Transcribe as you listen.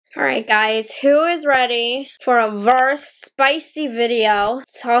Alright guys, who is ready for a very spicy video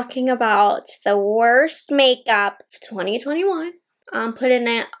talking about the worst makeup of 2021? I'm putting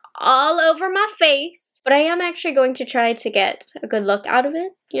it all over my face, but I am actually going to try to get a good look out of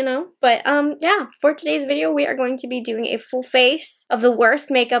it, you know? But yeah, for today's video, we are going to be doing a full face of the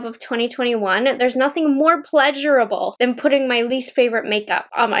worst makeup of 2021. There's nothing more pleasurable than putting my least favorite makeup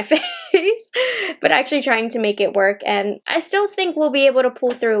on my face, but actually trying to make it work, and I still think we'll be able to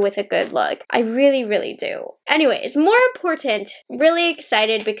pull through with a good look. I really, really do. Anyways, more important, really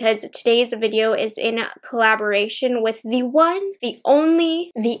excited because today's video is in collaboration with the one, the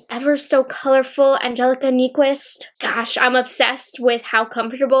only, the ever so colorful Angelica Nyquist. Gosh, I'm obsessed with how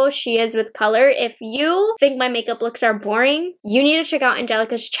comfortable she is with color. If you think my makeup looks are boring, you need to check out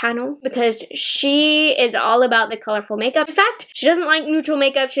Angelica's channel because she is all about the colorful makeup. In fact, she doesn't like neutral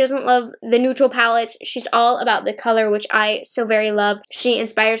makeup. She doesn't love the neutral palettes. She's all about the color, which I so very love. She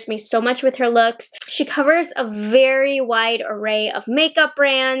inspires me so much with her looks. She covers a very wide array of makeup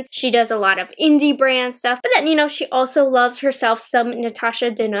brands. She does a lot of indie brand stuff, but then, you know, she also loves herself some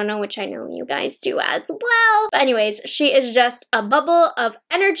Natasha Denona, which I know you guys do as well. But anyways, she is just a bubble of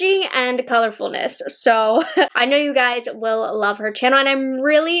energy and colorfulness. So I know you guys will love her channel, and I'm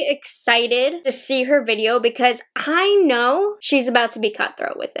really excited to see her video because I know she's about to be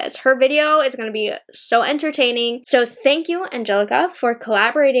cutthroat with this. Her video is going to be so entertaining. So thank you, Angelica, for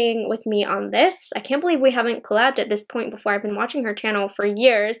collaborating with me on this. I can't believe we haven't collabed at this point before. I've been watching her channel for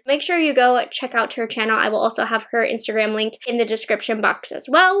years. Make sure you go check out her channel. I will also have her Instagram linked in the description box as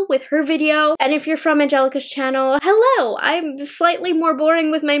well with her video. And if you're from Angelica's channel, hello! I'm slightly more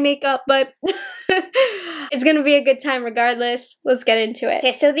boring with my makeup, but it's gonna be a good time regardless. Let's get into it.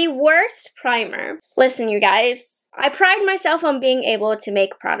 Okay, so the worst primer. Listen, you guys, I pride myself on being able to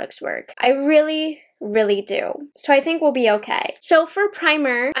make products work. I really do. So I think we'll be okay. So for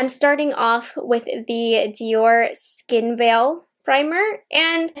primer, I'm starting off with the Dior Skin Veil primer,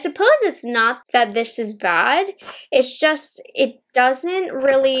 and I suppose it's not that this is bad, it's just it doesn't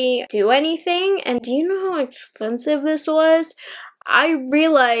really do anything. And do you know how expensive this was? I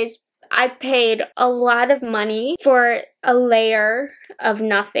realized I paid a lot of money for a layer of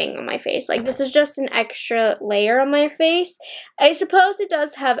nothing on my face. Like, this is just an extra layer on my face. I suppose it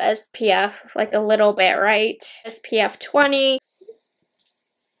does have SPF, like a little bit, right? SPF 20.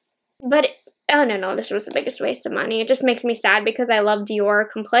 But oh no, this was the biggest waste of money. It just makes me sad because I love Dior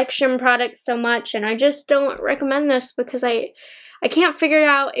complexion products so much, and I just don't recommend this because I can't figure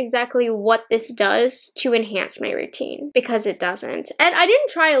out exactly what this does to enhance my routine, because it doesn't. And I didn't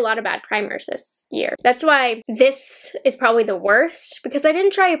try a lot of bad primers this year. That's why this is probably the worst, because I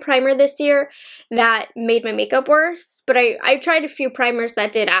didn't try a primer this year that made my makeup worse, but I tried a few primers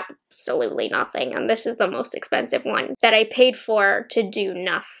that did absolutely nothing, and this is the most expensive one that I paid for to do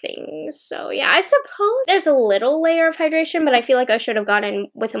nothing. So yeah, I suppose there's a little layer of hydration, but I feel like I should have gone in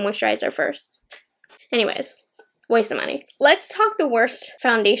with a moisturizer first. Anyways, waste of money. Let's talk the worst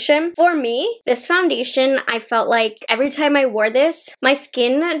foundation. For me, this foundation, I felt like every time I wore this, my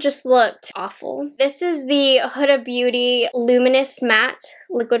skin just looked awful. This is the Huda Beauty Luminous Matte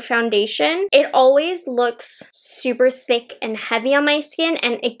Liquid Foundation. It always looks super thick and heavy on my skin,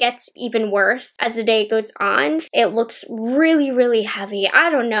 and it gets even worse as the day goes on. It looks really heavy. I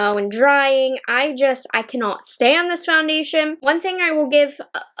don't know, and drying. I cannot stand this foundation. One thing I will give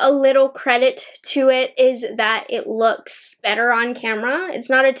a little credit to it is that it looks better on camera. It's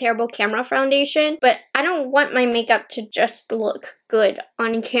not a terrible camera foundation, but I don't want my makeup to just look good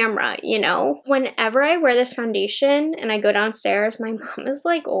on camera, you know? Whenever I wear this foundation and I go downstairs, my mom is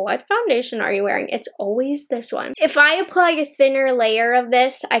like, what foundation are you wearing? It's always this one. If I apply a thinner layer of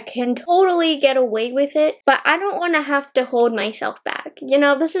this, I can totally get away with it, but I don't want to have to hold myself back. You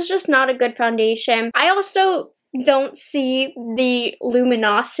know, this is just not a good foundation. I also don't see the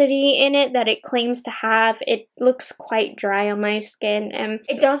luminosity in it that it claims to have. It looks quite dry on my skin, and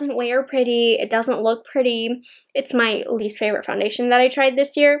it doesn't wear pretty. It doesn't look pretty. It's my least favorite foundation that I tried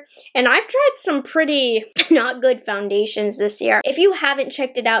this year, and I've tried some pretty not good foundations this year. If you haven't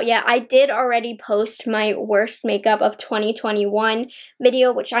checked it out yet, I did already post my worst makeup of 2021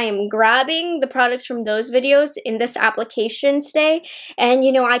 video, which I am grabbing the products from those videos in this application today. And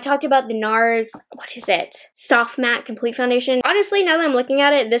you know, I talked about the NARS, what is it? Soft Soft Matte Complete Foundation. Honestly, now that I'm looking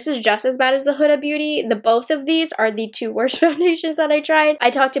at it, this is just as bad as the Huda Beauty. Both of these are the two worst foundations that I tried. I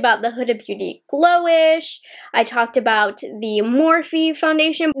talked about the Huda Beauty Glowish. I talked about the Morphe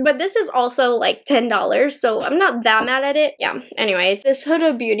foundation, but this is also like $10, so I'm not that mad at it. Yeah, anyways, this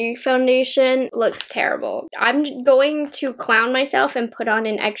Huda Beauty foundation looks terrible. I'm going to clown myself and put on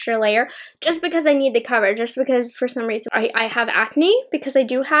an extra layer just because I need the cover, just because for some reason I have acne, because I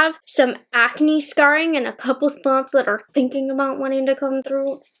do have some acne scarring and a couple spots that are thinking about wanting to come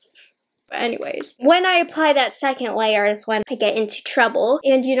through. Anyways, when I apply that second layer is when I get into trouble.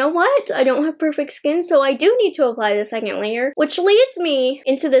 And you know what? I don't have perfect skin, so I do need to apply the second layer, which leads me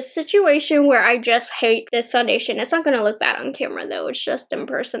into this situation where I just hate this foundation. It's not going to look bad on camera though. It's just in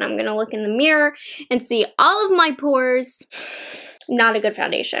person. I'm going to look in the mirror and see all of my pores. Not a good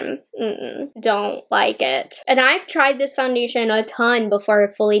foundation. Don't like it. And I've tried this foundation a ton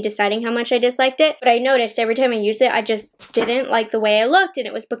before fully deciding how much I disliked it, but I noticed every time I used it, I just didn't like the way I looked, and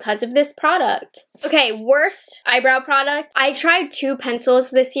it was because of this product. Okay, worst eyebrow product. I tried 2 pencils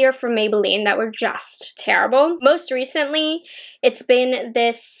this year from Maybelline that were just terrible. Most recently, it's been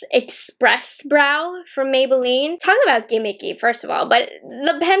this Express Brow from Maybelline. Talk about gimmicky, first of all, but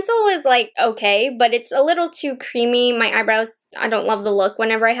the pencil is like okay, but it's a little too creamy. My eyebrows, I don't love the look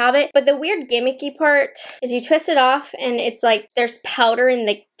whenever I have it. But the weird gimmicky part is you twist it off and it's like there's powder in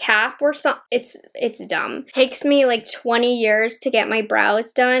the cap or something. It's dumb. Takes me like 20 years to get my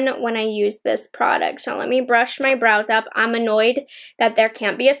brows done when I use this product. So let me brush my brows up. I'm annoyed that there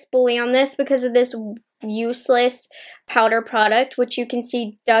can't be a spoolie on this because of this useless powder product, which you can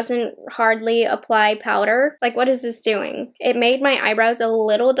see doesn't hardly apply powder. Like, what is this doing? It made my eyebrows a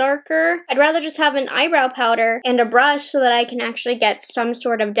little darker. I'd rather just have an eyebrow powder and a brush so that I can actually get some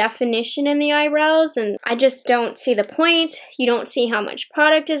sort of definition in the eyebrows, and I just don't see the point. You don't see how much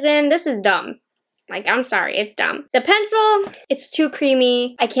product is in. This is dumb. Like, I'm sorry, it's dumb. The pencil, it's too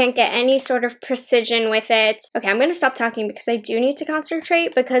creamy. I can't get any sort of precision with it. Okay, I'm gonna stop talking because I do need to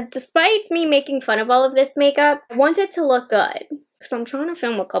concentrate, because despite me making fun of all of this makeup, I want it to look good because I'm trying to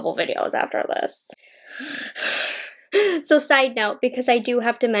film a couple videos after this. So side note, because I do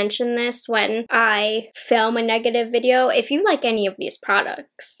have to mention this when I film a negative video, if you like any of these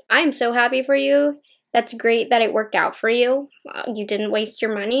products, I'm so happy for you. That's great that it worked out for you. You didn't waste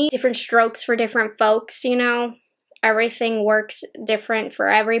your money. Different strokes for different folks, you know. Everything works different for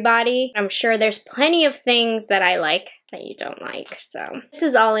everybody. I'm sure there's plenty of things that I like that you don't like, so this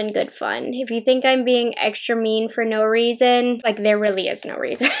is all in good fun. If you think I'm being extra mean for no reason, like, there really is no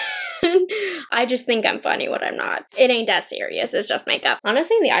reason. I just think I'm funny when I'm not. It ain't that serious. It's just makeup.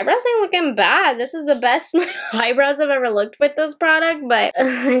 Honestly, the eyebrows ain't looking bad. This is the best eyebrows I've ever looked with this product, but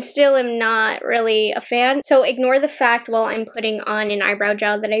I still am not really a fan. So ignore the fact while I'm putting on an eyebrow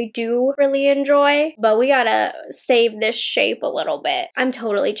gel that I do really enjoy, but we gotta save this shape a little bit. I'm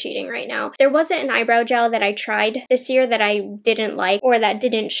totally cheating right now. There wasn't an eyebrow gel that I tried this year that I didn't like, or that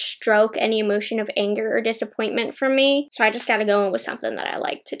didn't stroke any emotion of anger or disappointment from me. So I just gotta go in with something that I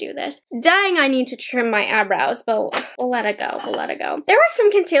like to do this. Dang, I need to trim my eyebrows, but we'll let it go. We'll let it go. There were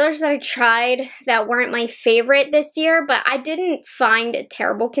some concealers that I tried that weren't my favorite this year, but I didn't find a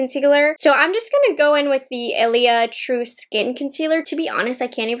terrible concealer. So I'm just gonna go in with the Ilia True Skin Concealer. To be honest, I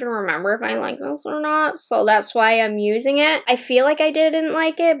can't even remember if I like this or not, so that's why I'm using it. I feel like I didn't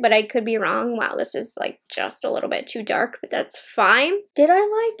like it, but I could be wrong. Wow, this is like just a little bit too dark, but that's fine. Did I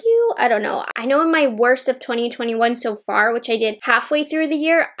like you? I don't know. I know in my worst of 2021 so far, which I did halfway through the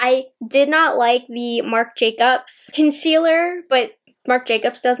year, I did not like the Marc Jacobs concealer, but Marc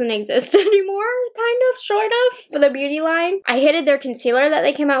Jacobs doesn't exist anymore, kind of, sort of, for the beauty line. I hated their concealer that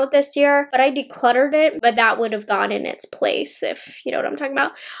they came out with this year, but I decluttered it, but that would have gone in its place, if you know what I'm talking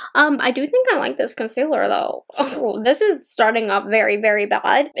about. I do think I like this concealer, though. Oh, this is starting off very, very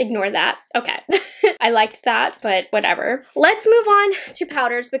bad. Ignore that. Okay. I liked that, but whatever. Let's move on to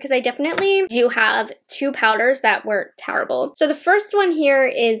powders, because I definitely do have 2 powders that were terrible. So the first one here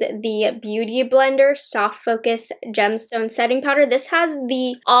is the Beauty Blender Soft Focus Gemstone Setting Powder. This has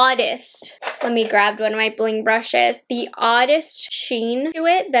the oddest, let me grab one of my bling brushes, the oddest sheen to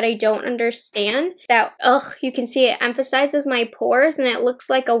it that I don't understand. That, ugh, you can see it emphasizes my pores and it looks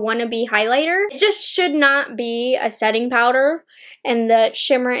like a wannabe highlighter. It just should not be a setting powder, and the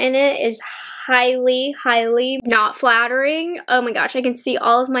shimmer in it is highly, highly not flattering. Oh my gosh, I can see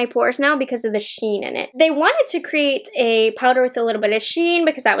all of my pores now because of the sheen in it. They wanted to create a powder with a little bit of sheen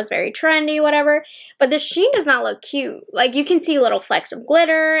because that was very trendy, whatever, but the sheen does not look cute. Like, you can see little flecks of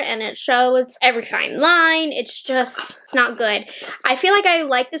glitter and it shows every fine line. It's just, it's not good. I feel like I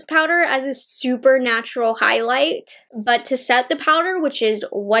like this powder as a super natural highlight, but to set the powder, which is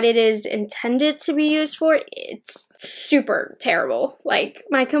what it is intended to be used for, it's super terrible. Like,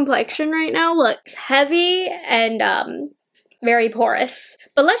 my complexion right now looks heavy and very porous.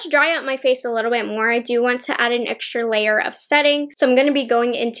 But let's dry out my face a little bit more. I do want to add an extra layer of setting, so I'm going to be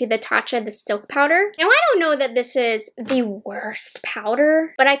going into the Tatcha, the Silk Powder. Now, I don't know that this is the worst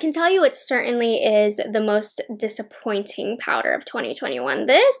powder, but I can tell you it certainly is the most disappointing powder of 2021.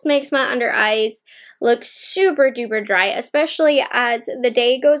 This makes my under eyes look super duper dry, especially as the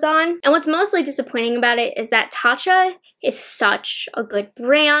day goes on. And what's mostly disappointing about it is that Tatcha is such a good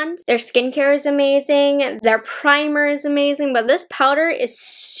brand. Their skincare is amazing, their primer is amazing, but this powder is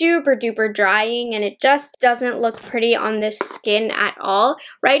super duper drying and it just doesn't look pretty on this skin at all.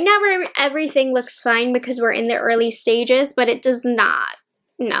 Right now, everything looks fine because we're in the early stages, but it does not.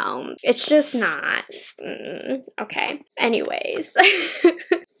 No, it's just not. Okay, anyways.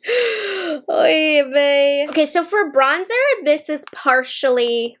 Oy vey. Okay, so for bronzer, this is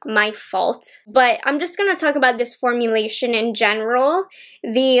partially my fault, but I'm just gonna talk about this formulation in general.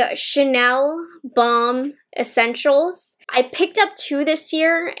 The Chanel Balm Essentials. I picked up 2 this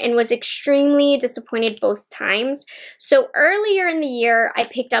year and was extremely disappointed both times. So earlier in the year, I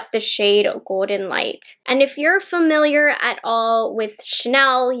picked up the shade Golden Light. And if you're familiar at all with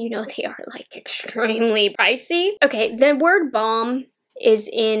Chanel, you know they are like extremely pricey. Okay, the word balm is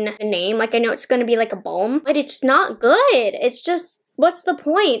in the name. Like, I know it's going to be like a balm, but it's not good. It's just, what's the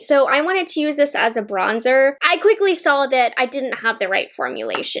point? So I wanted to use this as a bronzer. I quickly saw that I didn't have the right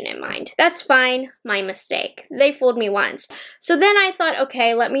formulation in mind. That's fine, my mistake. They fooled me once. So then I thought,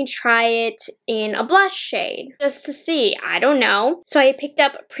 okay, let me try it in a blush shade just to see. I don't know. So I picked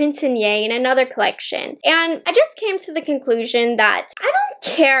up Printanier in another collection. And I just came to the conclusion that I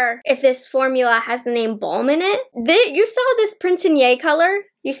don't care if this formula has the name balm in it. You saw this Printanier color?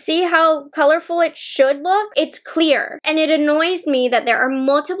 You see how colorful it should look? It's clear. And it annoys me that there are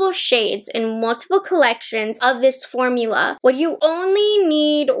multiple shades in multiple collections of this formula when you only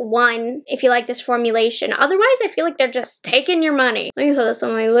need one if you like this formulation. Otherwise, I feel like they're just taking your money. Let me put this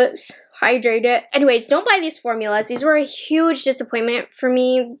on my lips. Hydrate it. Anyways, don't buy these formulas. These were a huge disappointment for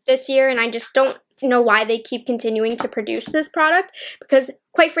me this year, and I just don't know why they keep continuing to produce this product because,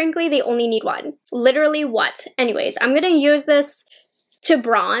 quite frankly, they only need one. Literally what? Anyways, I'm gonna use this to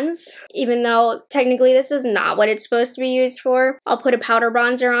bronze, even though technically this is not what it's supposed to be used for. I'll put a powder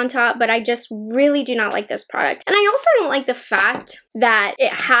bronzer on top, but I just really do not like this product. And I also don't like the fact that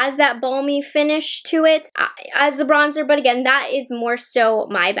it has that balmy finish to it as the bronzer, but again, that is more so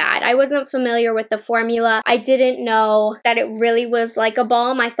my bad. I wasn't familiar with the formula. I didn't know that it really was like a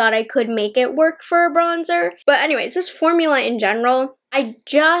balm. I thought I could make it work for a bronzer. But anyways, this formula in general, I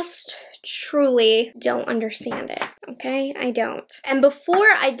just truly don't understand it, okay? I don't. And before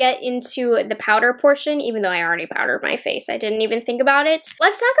I get into the powder portion, even though I already powdered my face, I didn't even think about it,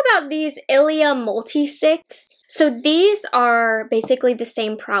 let's talk about these Ilia multi-sticks. So these are basically the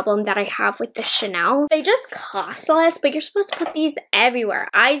same problem that I have with the Chanel. They just cost less, but you're supposed to put these everywhere.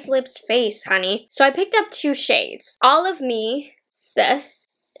 Eyes, lips, face, honey. So I picked up 2 shades. Olive Me is this.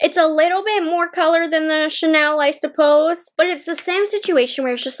 It's a little bit more color than the Chanel, I suppose, but it's the same situation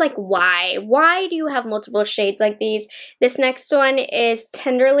where it's just like, why? Why do you have multiple shades like these? This next one is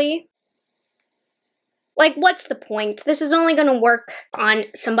Tenderly. Like, what's the point? This is only gonna work on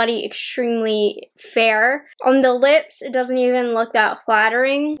somebody extremely fair. On the lips, it doesn't even look that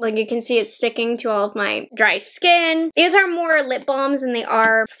flattering. Like, you can see it's sticking to all of my dry skin. These are more lip balms than they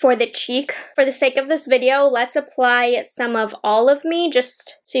are for the cheek. For the sake of this video, let's apply some of Olive Me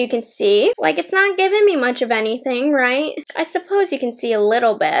just so you can see. Like, it's not giving me much of anything, right? I suppose you can see a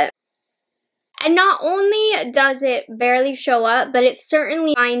little bit. And not only does it barely show up, but it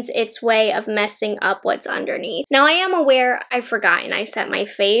certainly finds its way of messing up what's underneath. Now, I am aware I've forgotten I set my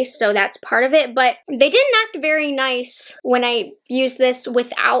face, so that's part of it, but they didn't act very nice when I used this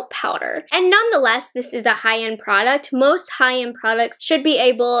without powder. And nonetheless, this is a high-end product. Most high-end products should be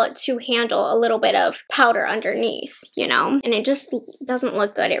able to handle a little bit of powder underneath, you know? And it just doesn't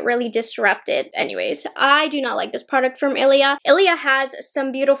look good. It really disrupted. Anyways, I do not like this product from Ilia. Ilia has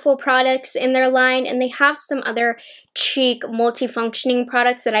some beautiful products in their line, and they have some other cheek multifunctioning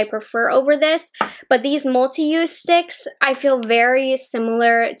products that I prefer over this, but these multi-use sticks I feel very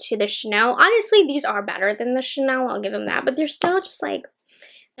similar to the Chanel. Honestly, these are better than the Chanel, I'll give them that, but they're still just like,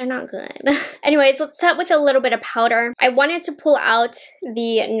 They're not good. Anyways, let's start with a little bit of powder. I wanted to pull out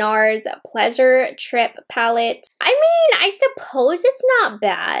the NARS Pleasure Trip palette. I mean, I suppose it's not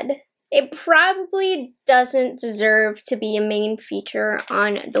bad. It probably doesn't deserve to be a main feature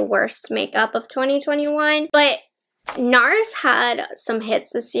on the worst makeup of 2021, but NARS had some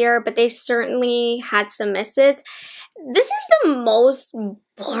hits this year, but they certainly had some misses. This is the most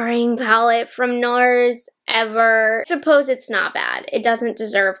boring palette from NARS ever. I suppose it's not bad. It doesn't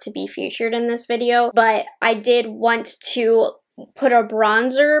deserve to be featured in this video, but I did want to put a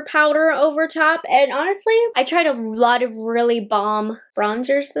bronzer powder over top, and honestly, I tried a lot of really bomb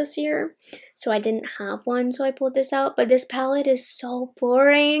bronzers this year, so I didn't have one, so I pulled this out. But this palette is so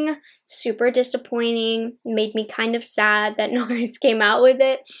boring, super disappointing, made me kind of sad that NARS came out with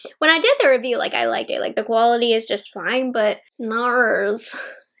it. When I did the review, like, I liked it, like, the quality is just fine, but NARS,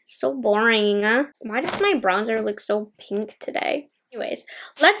 so boring. Why does my bronzer look so pink today? Anyways,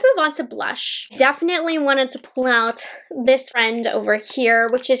 let's move on to blush. Definitely wanted to pull out this friend over here,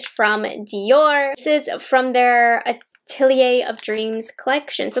 which is from Dior. This is from their Atelier of Dreams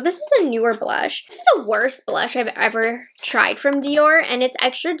collection. So this is a newer blush. This is the worst blush I've ever tried from Dior, and it's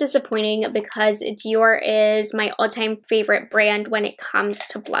extra disappointing because Dior is my all-time favorite brand when it comes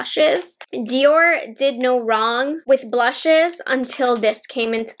to blushes. Dior did no wrong with blushes until this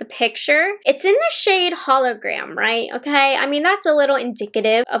came into the picture. It's in the shade Hologram, right? Okay, I mean, that's a little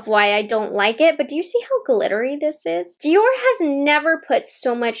indicative of why I don't like it, but do you see how glittery this is? Dior has never put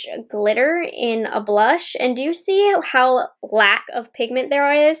so much glitter in a blush, and do you see how lack of pigment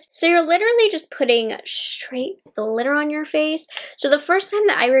there is? So you're literally just putting straight glitter on your face. So the first time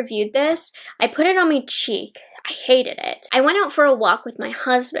that I reviewed this, I put it on my cheek. I hated it. I went out for a walk with my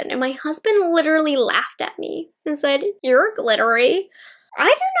husband, and my husband literally laughed at me and said, "You're glittery." I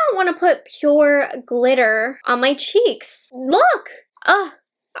do not want to put pure glitter on my cheeks. Look! Ugh.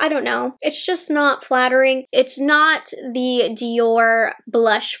 I don't know. It's just not flattering. It's not the Dior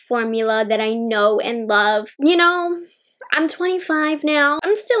blush formula that I know and love. You know, I'm 25 now.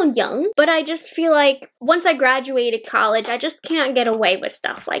 I'm still young, but I just feel like once I graduated college, I just can't get away with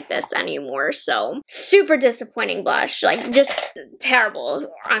stuff like this anymore. So, super disappointing blush. Like, just terrible.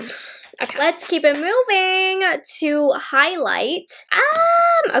 Okay, let's keep it moving to highlight.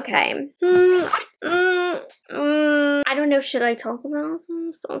 Okay. I don't know, should I talk about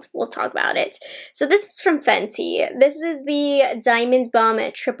this? We'll talk about it. So this is from Fenty. This is the Diamonds Bomb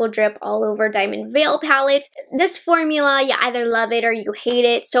Triple Drip All Over Diamond Veil palette. This formula, you either love it or you hate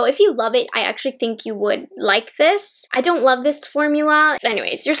it. So if you love it, I actually think you would like this. I don't love this formula.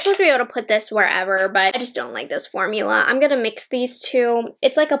 Anyways, you're supposed to be able to put this wherever, but I just don't like this formula. I'm gonna mix these two.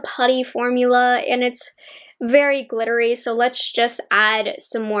 It's like a putty formula, and it's very glittery, so let's just add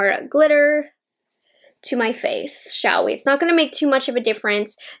some more glitter to my face, shall we? It's not going to make too much of a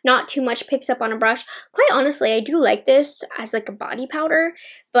difference. Not too much picks up on a brush. Quite honestly, I do like this as like a body powder,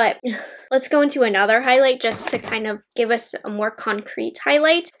 but let's go into another highlight just to kind of give us a more concrete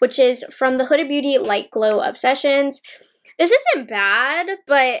highlight, which is from the Huda Beauty Light Glow Obsessions. This isn't bad,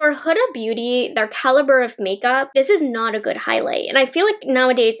 but for Huda Beauty, their caliber of makeup, this is not a good highlight. And I feel like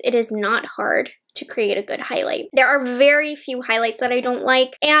nowadays it is not hard to create a good highlight. There are very few highlights that I don't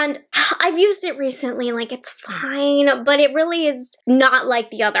like, and I've used it recently, like it's fine, but it really is not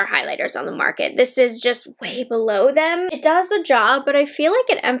like the other highlighters on the market. This is just way below them. It does the job, but I feel like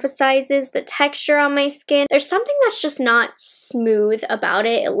it emphasizes the texture on my skin. There's something that's just not smooth about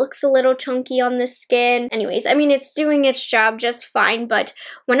it. It looks a little chunky on the skin. Anyways, I mean, it's doing its job just fine, but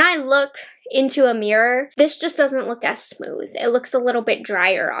when I look into a mirror, this just doesn't look as smooth. It looks a little bit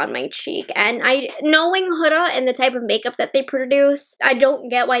drier on my cheek, and knowing Huda and the type of makeup that they produce, I don't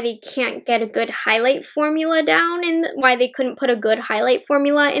get why they can't get a good highlight formula down, and why they couldn't put a good highlight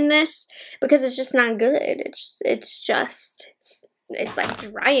formula in this, because it's just not good. It's like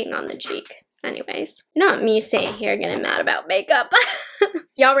drying on the cheek. Anyways, not me sitting here getting mad about makeup.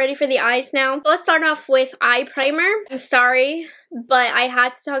 Y'all ready for the eyes now? Let's start off with eye primer. I'm sorry, but I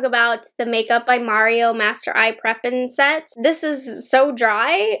had to talk about the Makeup by Mario Master Eye Prep-In Set. This is so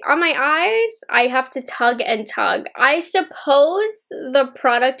dry on my eyes. I have to tug and tug. I suppose the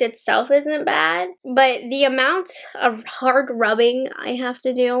product itself isn't bad, but the amount of hard rubbing I have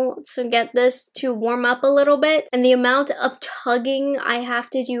to do to get this to warm up a little bit, and the amount of tugging I have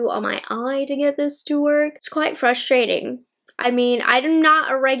to do on my eye to get this to work, it's quite frustrating. I mean, I'm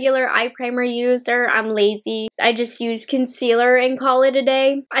not a regular eye primer user. I'm lazy. I just use concealer and call it a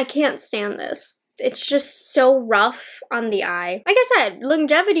day. I can't stand this. it's just so rough on the eye. Like I said,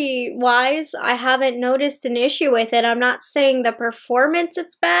 longevity-wise, I haven't noticed an issue with it. I'm not saying the performance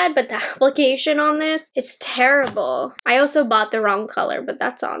it's bad, but the application on this, it's terrible. I also bought the wrong color, but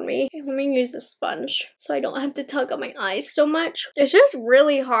that's on me. Okay, let me use a sponge so I don't have to tug on my eyes so much. It's just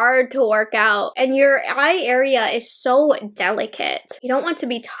really hard to work out, and your eye area is so delicate. You don't want to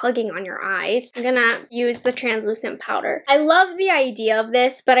be tugging on your eyes. I'm gonna use the translucent powder. I love the idea of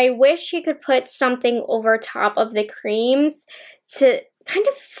this, but I wish he could put something over top of the creams to kind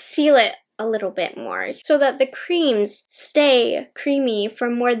of seal it a little bit more so that the creams stay creamy for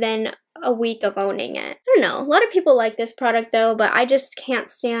more than a week of owning it. I don't know. A lot of people like this product though, but I just can't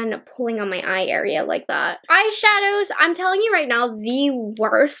stand pulling on my eye area like that. Eyeshadows, I'm telling you right now, the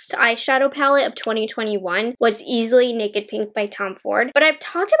worst eyeshadow palette of 2021 was easily Naked Pink by Tom Ford. But I've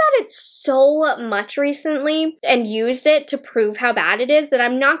talked about it so much recently and used it to prove how bad it is that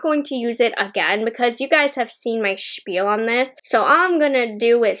I'm not going to use it again because you guys have seen my spiel on this. So all I'm gonna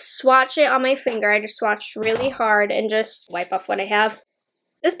do is swatch it on my finger. I just swatched really hard and just wipe off what I have.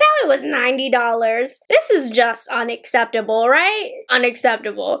 This palette was $90. This is just unacceptable, right?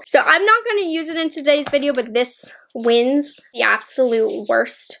 Unacceptable. So I'm not going to use it in today's video, but this wins the absolute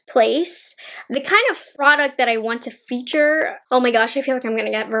worst place. The kind of product that I want to feature, oh my gosh, I feel like I'm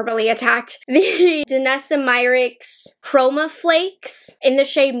gonna get verbally attacked. The Danessa Myricks Chroma Flakes in the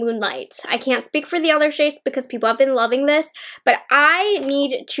shade Moonlight. I can't speak for the other shades because people have been loving this, but I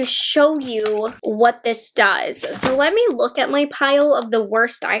need to show you what this does. So let me look at my pile of the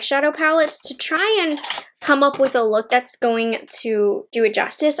worst eyeshadow palettes to try and come up with a look that's going to do it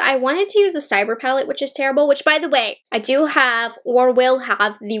justice. I wanted to use a Cyber palette, which is terrible, which by the way, I do have or will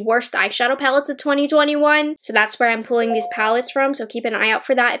have the worst eyeshadow palettes of 2021. So that's where I'm pulling these palettes from. So keep an eye out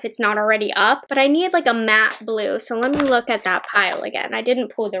for that if it's not already up. But I need like a matte blue. So let me look at that pile again. I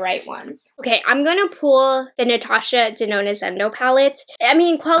didn't pull the right ones. Okay, I'm gonna pull the Natasha Denona Zendo palette. I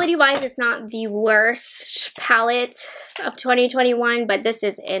mean, quality-wise, it's not the worst palette of 2021, but this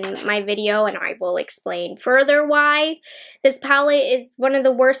is in my video and I will explain further why this palette is one of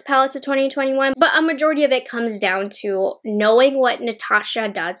the worst palettes of 2021, but a majority of it comes down to knowing what Natasha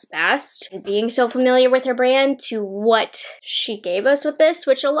does best and being so familiar with her brand to what she gave us with this,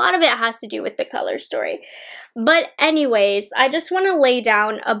 which a lot of it has to do with the color story. But anyways, I just want to lay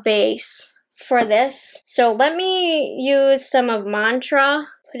down a base for this. So let me use some of Mantra,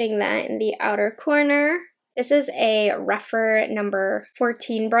 putting that in the outer corner. This is a Rephr number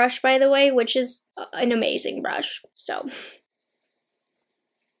 14 brush, by the way, which is an amazing brush. So,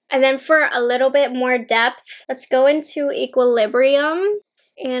 and then for a little bit more depth, let's go into Equilibrium.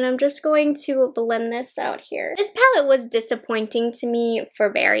 And I'm just going to blend this out here. This palette was disappointing to me for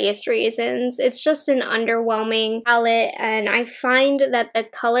various reasons. It's just an underwhelming palette, and I find that the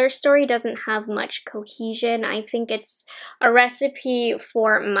color story doesn't have much cohesion. I think it's a recipe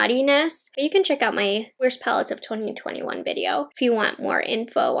for muddiness. But you can check out my worst palettes of 2021 video if you want more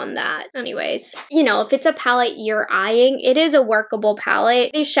info on that. Anyways, you know, if it's a palette you're eyeing, it is a workable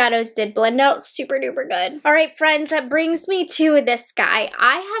palette. These shadows did blend out super duper good. All right, friends, that brings me to this guy.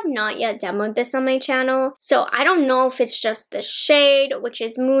 I have not yet demoed this on my channel, so I don't know if it's just the shade, which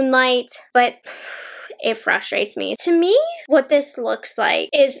is Moonlight, but it frustrates me. To me, what this looks like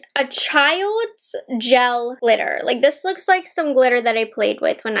is a child's gel glitter. Like, this looks like some glitter that I played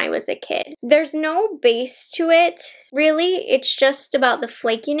with when I was a kid. There's no base to it, really. It's just about the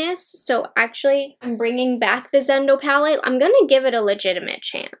flakiness. So actually, I'm bringing back the Zendo palette. I'm gonna give it a legitimate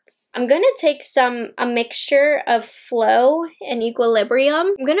chance. I'm gonna take a mixture of Flow and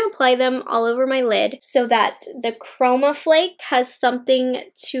Equilibrium. I'm gonna apply them all over my lid so that the Chroma Flake has something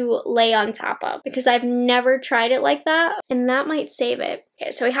to lay on top of, because I've never tried it like that, and that might save it.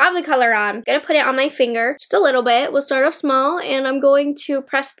 Okay, so we have the color on. I'm gonna put it on my finger, just a little bit. We'll start off small, and I'm going to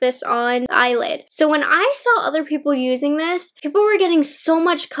press this on the eyelid. So when I saw other people using this, people were getting so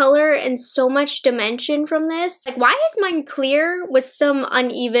much color and so much dimension from this. Like, why is mine clear with some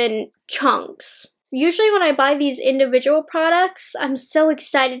uneven chunks? Usually when I buy these individual products, I'm so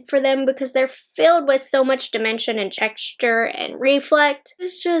excited for them because they're filled with so much dimension and texture and reflect.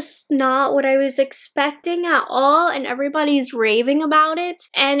 It's just not what I was expecting at all, and everybody's raving about it.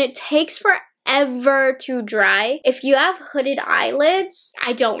 And it takes forever to dry. If you have hooded eyelids,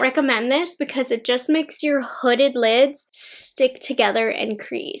 I don't recommend this because it just makes your hooded lids stick together and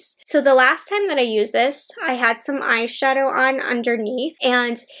crease. So the last time that I used this, I had some eyeshadow on underneath,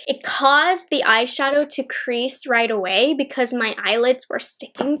 and it caused the eyeshadow to crease right away because my eyelids were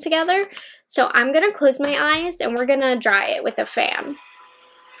sticking together. So I'm gonna close my eyes and we're gonna dry it with a fan.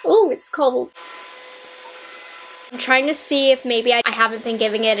 Oh, it's cold. I'm trying to see if maybe I haven't been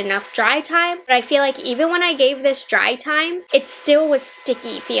giving it enough dry time, but I feel like even when I gave this dry time, it still was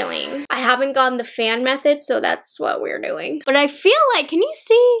sticky feeling. I haven't gone the fan method, so that's what we're doing. But I feel like, can you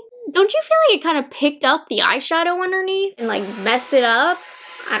see? Don't you feel like it kind of picked up the eyeshadow underneath and like messed it up?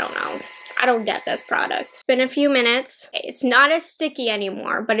 I don't know. I don't get this product. It's been a few minutes. It's not as sticky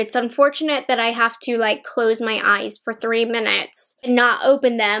anymore, but it's unfortunate that I have to like close my eyes for 3 minutes and not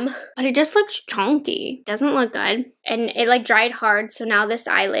open them. But it just looks chunky. Doesn't look good. And it like dried hard, so now this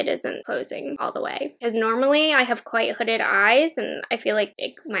eyelid isn't closing all the way. Because normally I have quite hooded eyes and I feel like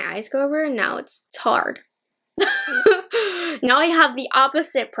my eyes go over and now it's hard. Now I have the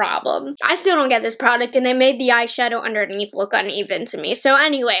opposite problem. I still don't get this product and they made the eyeshadow underneath look uneven to me. So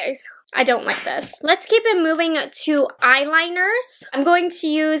anyways, I don't like this. Let's keep it moving to eyeliners. I'm going to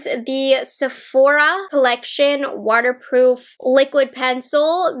use the Sephora Collection Waterproof Liquid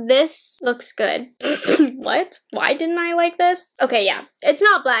Pencil. This looks good. What? Why didn't I like this? Okay, yeah. It's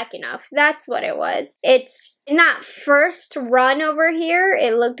not black enough. That's what it was. It's in that first run over here,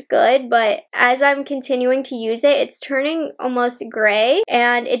 it looked good, but as I'm continuing to use it, it's turning almost gray,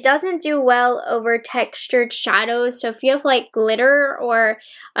 and it doesn't do well over textured shadows. So if you have like glitter or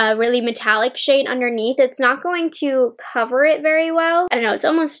really metallic shade underneath, it's not going to cover it very well. I don't know, it's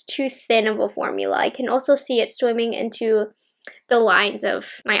almost too thin of a formula. I can also see it swimming into the lines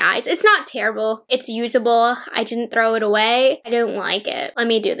of my eyes. It's not terrible. It's usable. I didn't throw it away. I don't like it. Let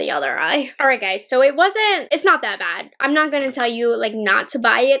me do the other eye. All right, guys. So it's not that bad. I'm not going to tell you like not to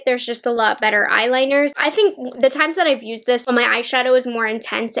buy it. There's just a lot better eyeliners. I think the times that I've used this when my eyeshadow is more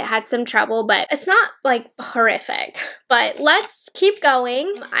intense, it had some trouble, but it's not like horrific. But let's keep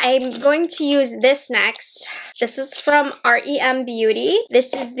going. I'm going to use this next. This is from REM Beauty.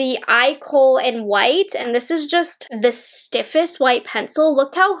 This is the Eye Kohl in white, and this is just the stiffest white pencil.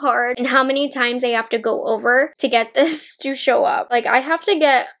 Look how hard and how many times I have to go over to get this to show up. Like, I have to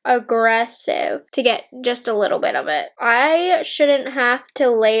get aggressive to get just a little bit of it. I shouldn't have to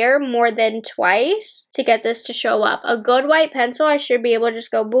layer more than twice to get this to show up. A good white pencil, I should be able to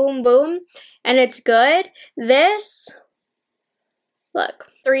just go boom, boom, and it's good. This, look,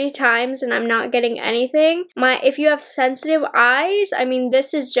 3 times and I'm not getting anything. If you have sensitive eyes, I mean,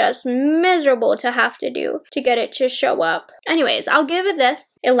 this is just miserable to have to do to get it to show up. Anyways, I'll give it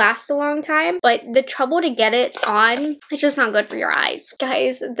this. It lasts a long time, but the trouble to get it on, it's just not good for your eyes.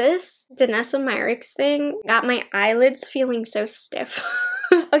 Guys, this Danessa Myricks thing got my eyelids feeling so stiff.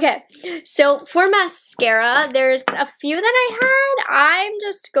 Okay, so for mascara, there's a few that I had. I'm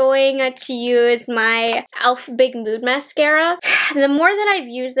just going to use my e.l.f. Big Mood Mascara. The more that I've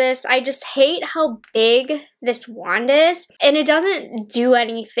used this, I just hate how big this wand is, and it doesn't do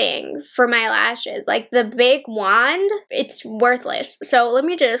anything for my lashes. Like, the big wand, it's worthless. So let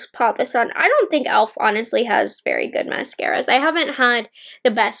me just pop this on. I don't think e.l.f. honestly has very good mascaras. I haven't had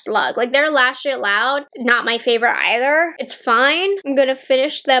the best luck. Like, their Lash It Loud, not my favorite either. It's fine. I'm gonna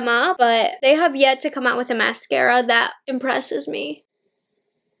finish them up, but they have yet to come out with a mascara that impresses me.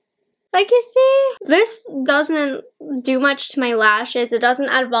 Like, you see, this doesn't do much to my lashes. It doesn't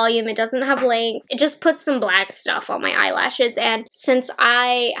add volume. It doesn't have length. It just puts some black stuff on my eyelashes. And since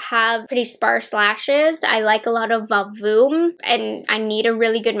I have pretty sparse lashes, I like a lot of volume, and I need a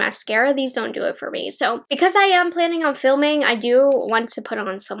really good mascara. These don't do it for me. So because I am planning on filming, I do want to put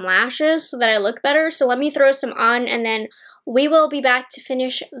on some lashes so that I look better. So let me throw some on, and then we will be back to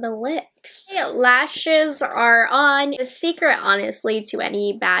finish the lips. Lashes are on. The secret, honestly, to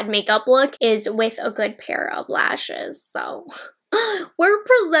any bad makeup look is with a good pair of lashes. So we're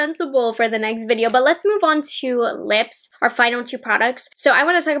presentable for the next video, but let's move on to lips, our final 2 products. So I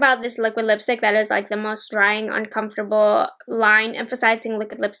want to talk about this liquid lipstick that is like the most drying, uncomfortable, line emphasizing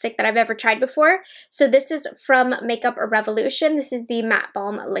liquid lipstick that I've ever tried before. So this is from Makeup Revolution. This is the Matte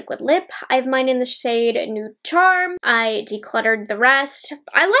Balm Liquid Lip. I have mine in the shade Nude Charm. I decluttered the rest.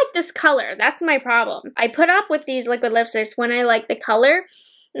 I like this color. That's my problem. I put up with these liquid lipsticks when I like the color,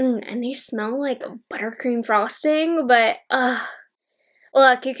 and they smell like buttercream frosting, but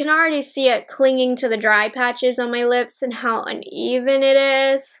look, you can already see it clinging to the dry patches on my lips and how uneven it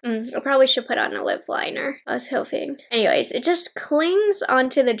is. I probably should put on a lip liner. I was hoping. Anyways, it just clings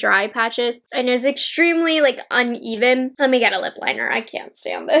onto the dry patches and is extremely, like, uneven. Let me get a lip liner. I can't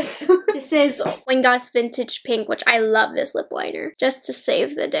stand this. This is Wingoss Vintage Pink, which I love this lip liner, just to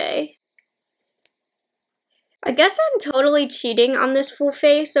save the day. I guess I'm totally cheating on this full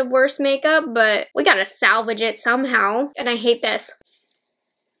face of worst makeup, but we gotta salvage it somehow. And I hate this.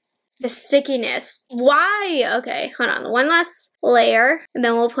 The stickiness. Why? Okay, hold on. One last layer, and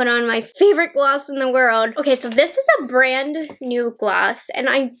then we'll put on my favorite gloss in the world. Okay, so this is a brand new gloss, and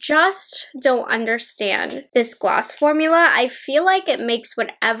I just don't understand this gloss formula. I feel like it makes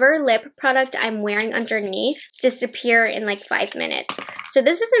whatever lip product I'm wearing underneath disappear in like 5 minutes. So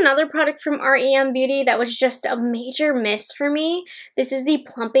this is another product from REM Beauty that was just a major miss for me. This is the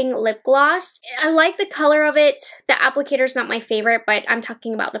Plumping Lip Gloss. I like the color of it. The applicator is not my favorite, but I'm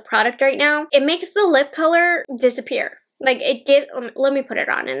talking about the product right now. It makes the lip color disappear. Like it let me put it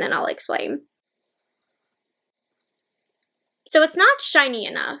on and then I'll explain. So it's not shiny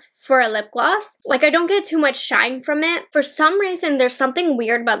enough for a lip gloss. Like I don't get too much shine from it. For some reason, there's something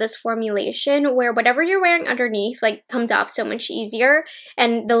weird about this formulation where whatever you're wearing underneath like comes off so much easier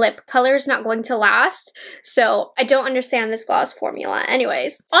and the lip color is not going to last. So I don't understand this gloss formula.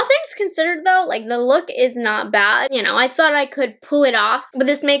 Anyways, all things considered though, like the look is not bad. You know, I thought I could pull it off with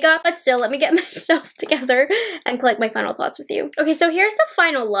this makeup, but still, let me get myself together and collect my final thoughts with you. Okay, so here's the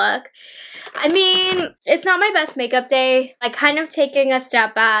final look. I mean, it's not my best makeup day. Like kind of taking a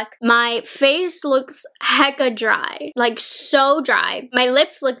step back. My face looks hecka dry, like so dry. My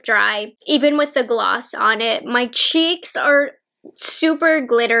lips look dry, even with the gloss on it. My cheeks are super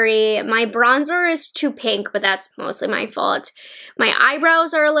glittery. My bronzer is too pink, but that's mostly my fault. My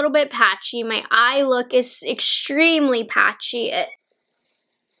eyebrows are a little bit patchy. My eye look is extremely patchy.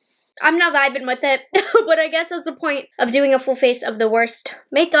 I'm not vibing with it, but I guess that's the point of doing a full face of the worst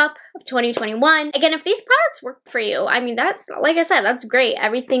makeup of 2021. Again, if these products work for you, I mean, that, like I said, that's great.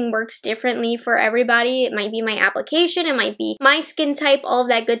 Everything works differently for everybody. It might be my application, it might be my skin type, all of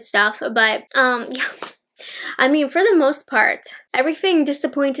that good stuff, but yeah. I mean, for the most part, everything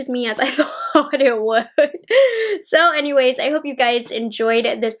disappointed me as I thought it would. So anyways, I hope you guys enjoyed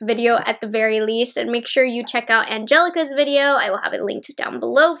this video at the very least, and make sure you check out Angelica's video. I will have it linked down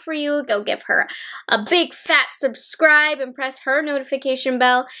below for you. Go give her a big fat subscribe and press her notification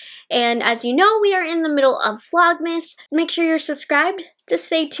bell. And as you know, we are in the middle of Vlogmas. Make sure you're subscribed to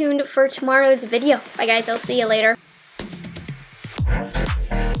stay tuned for tomorrow's video. Bye guys, I'll see you later.